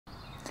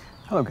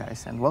Hello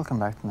guys, and welcome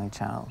back to my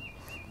channel.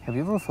 Have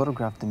you ever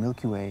photographed the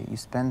Milky Way? You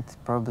spent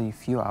probably a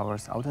few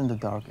hours out in the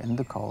dark and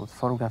the cold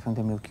photographing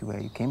the Milky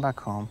Way. You came back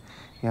home,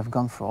 you have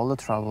gone through all the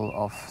trouble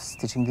of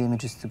stitching the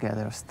images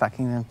together,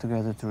 stacking them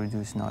together to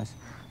reduce noise,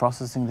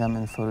 processing them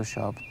in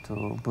Photoshop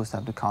to boost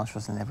up the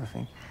contrast and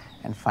everything.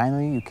 And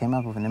finally you came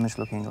up with an image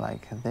looking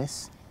like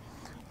this.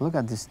 Look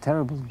at this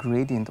terrible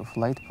gradient of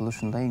light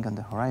pollution laying on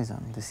the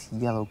horizon. This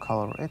yellow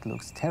color, it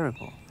looks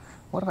terrible.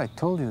 What if I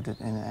told you that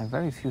in a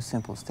very few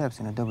simple steps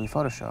in Adobe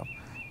Photoshop,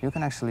 you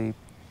can actually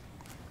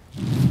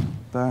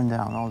burn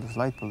down all this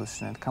light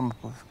pollution and come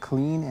up with a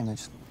clean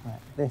image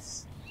like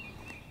this?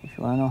 If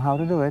you want to know how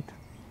to do it,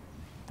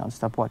 don't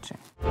stop watching.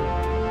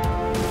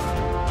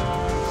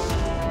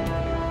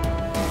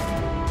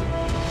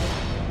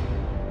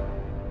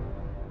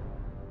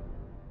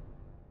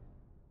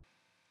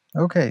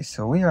 Okay,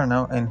 so we are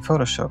now in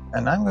Photoshop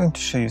and I'm going to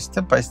show you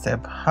step by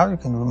step how you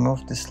can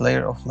remove this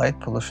layer of light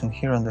pollution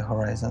here on the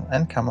horizon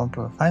and come up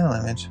with a final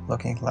image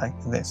looking like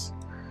this.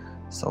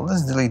 So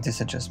let's delete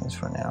these adjustments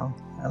for now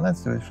and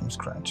let's do it from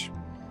scratch.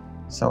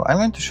 So I'm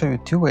going to show you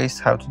two ways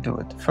how to do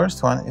it. The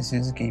first one is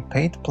using a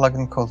paid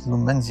plugin called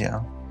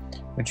Lumenzia,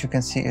 which you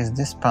can see is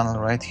this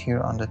panel right here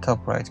on the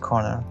top right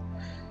corner.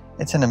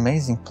 It's an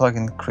amazing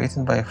plugin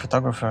created by a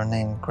photographer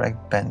named Greg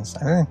Benz.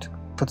 I'm going to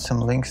put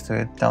some links to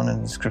it down in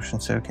the description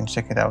so you can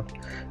check it out,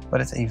 but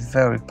it's a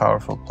very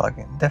powerful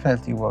plugin,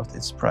 definitely worth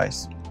its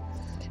price.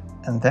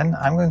 And then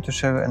I'm going to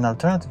show you an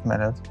alternative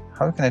method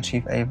how you can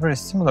achieve a very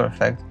similar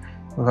effect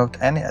without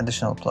any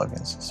additional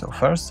plugins. So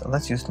first,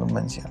 let's use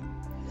Lumenzia.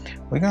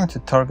 We're going to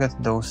target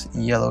those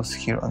yellows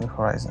here on the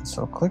horizon.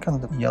 So click on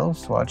the yellow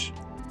swatch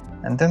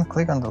and then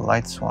click on the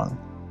light swan.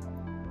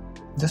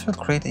 This will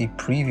create a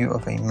preview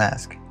of a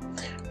mask.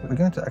 We're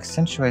going to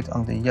accentuate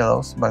on the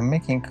yellows by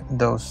making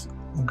those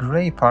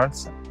gray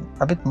parts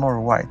a bit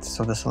more white,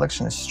 so the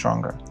selection is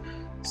stronger.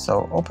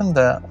 So open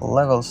the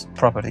levels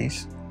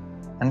properties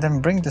and then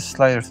bring the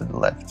slider to the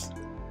left.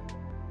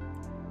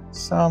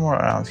 Somewhere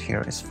around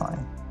here is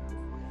fine.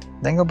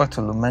 Then go back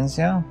to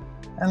Lumenzia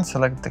and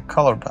select the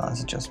color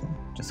balance adjustment.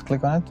 Just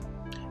click on it.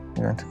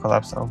 We're going to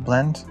collapse our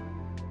blend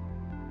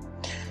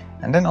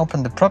and then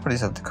open the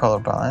properties of the color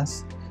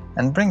balance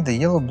and bring the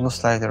yellow blue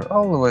slider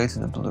all the way to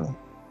the blue.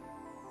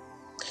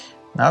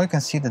 Now you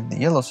can see that the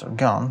yellows are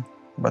gone,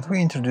 but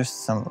we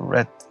introduced some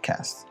red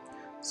cast.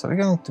 So we're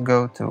going to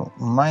go to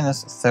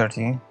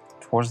 -30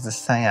 towards the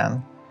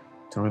cyan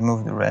to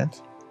remove the red,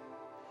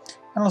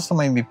 and also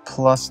maybe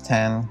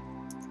 +10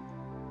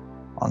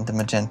 on the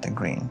magenta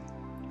green.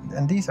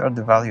 And these are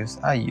the values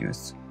I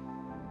used.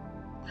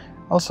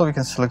 Also we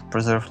can select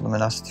preserve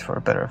luminosity for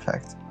a better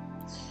effect.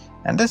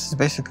 And this is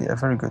basically a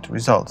very good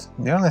result.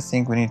 The only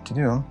thing we need to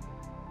do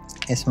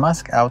is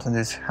mask out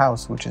this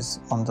house which is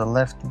on the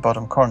left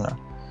bottom corner.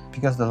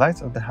 Because the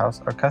lights of the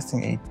house are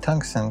casting a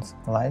tungsten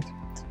light,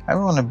 I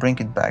want to bring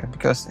it back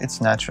because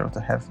it's natural to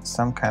have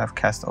some kind of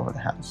cast over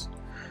the house.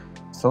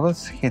 So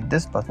let's hit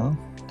this button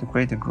to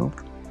create a group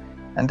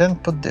and then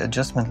put the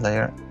adjustment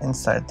layer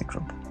inside the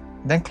group.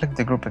 Then click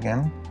the group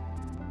again,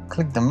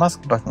 click the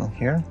mask button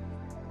here,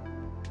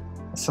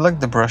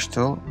 select the brush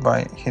tool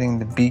by hitting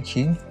the B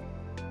key,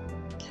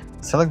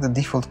 select the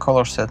default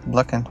color set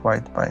black and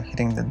white by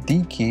hitting the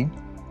D key,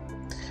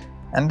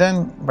 and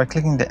then by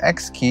clicking the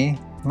X key,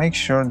 make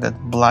sure that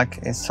black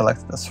is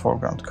selected as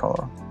foreground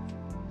color.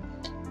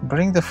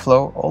 Bring the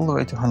flow all the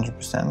way to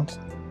 100%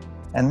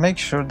 and make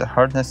sure the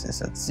hardness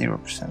is at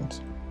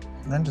 0%.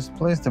 Then just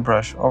place the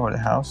brush over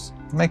the house,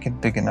 make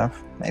it big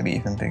enough, maybe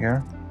even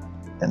bigger,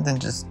 and then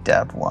just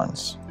dab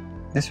once.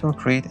 This will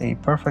create a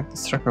perfect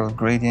circular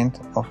gradient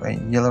of a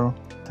yellow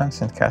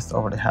tungsten cast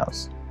over the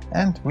house.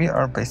 And we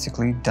are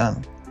basically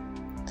done.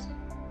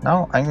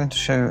 Now I'm going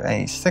to show you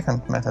a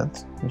second method,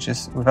 which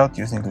is without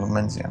using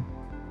Lumenzia.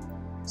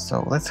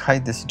 So let's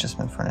hide this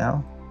adjustment for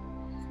now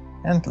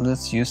and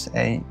let's use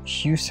a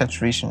hue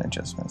saturation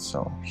adjustment.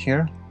 So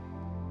here,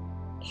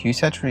 hue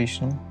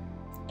saturation,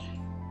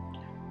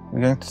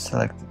 we're going to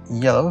select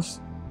yellows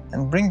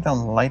and bring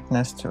down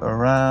lightness to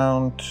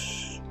around,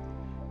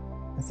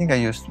 I think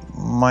I used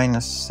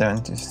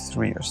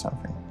 -73 or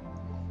something.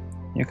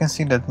 You can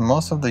see that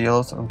most of the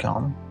yellows are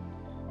gone,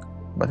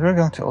 but we're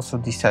going to also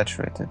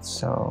desaturate it,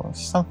 so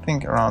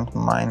something around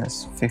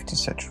 -50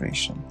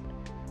 saturation.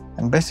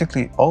 And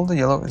basically all the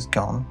yellow is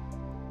gone,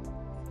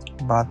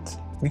 but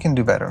we can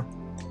do better.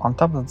 On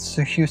top of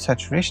the hue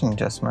saturation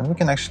adjustment, we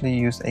can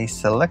actually use a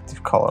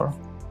selective color.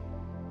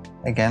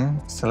 Again,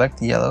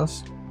 select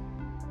yellows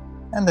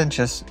and then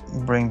just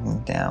bring them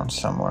down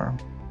somewhere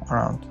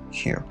around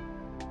here.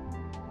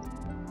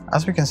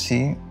 As we can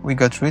see, we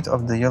got rid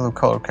of the yellow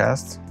color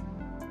cast,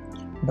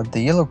 but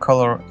the yellow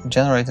color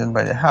generated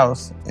by the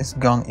house is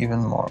gone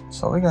even more.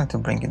 So we're going to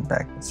bring it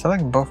back.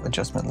 Select both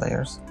adjustment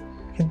layers,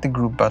 hit the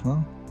group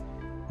button,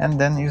 and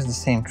then use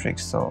the same trick.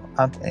 So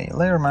add a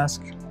layer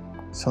mask,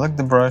 select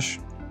the brush,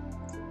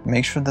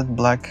 make sure that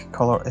black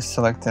color is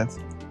selected,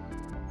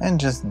 and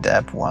just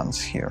dab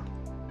once here,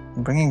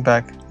 bringing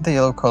back the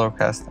yellow color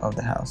cast of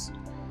the house.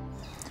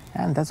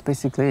 And that's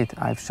basically it.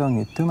 I've shown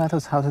you two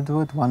methods how to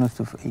do it. One is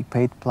with a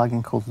paid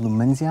plugin called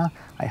Lumenzia.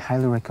 I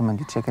highly recommend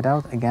you check it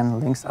out. Again,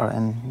 links are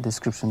in the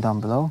description down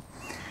below.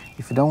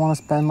 If you don't want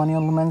to spend money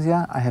on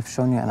Lumenzia, I have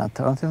shown you an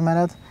alternative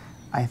method.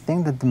 I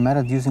think that the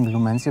method using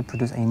Lumenzia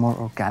produces a more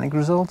organic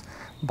result,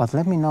 but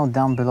let me know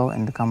down below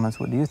in the comments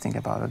what do you think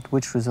about it.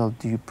 Which result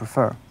do you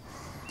prefer?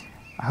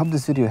 I hope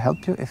this video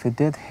helped you. If it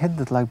did, hit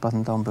that like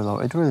button down below.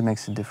 It really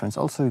makes a difference.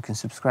 Also, you can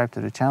subscribe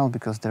to the channel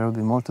because there will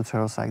be more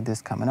tutorials like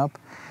this coming up.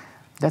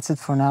 That's it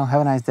for now.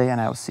 Have a nice day and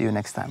I will see you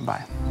next time.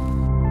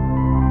 Bye.